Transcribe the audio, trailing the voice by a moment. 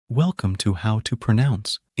Welcome to How to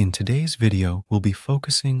Pronounce. In today's video, we'll be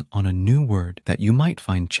focusing on a new word that you might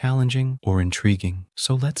find challenging or intriguing.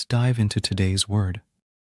 So let's dive into today's word.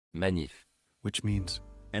 Manif. Which means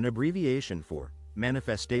An abbreviation for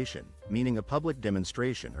manifestation, meaning a public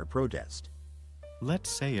demonstration or protest. let's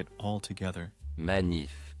say it all together. Manif.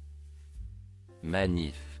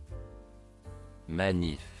 Manif.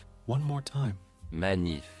 Manif. One more time.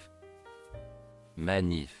 Manif.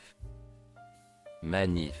 Manif.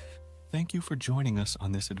 Manif. Thank you for joining us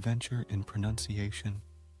on this adventure in pronunciation.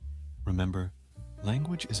 Remember,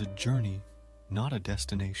 language is a journey, not a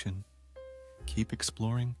destination. Keep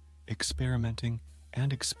exploring, experimenting,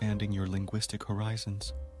 and expanding your linguistic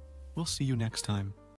horizons. We'll see you next time.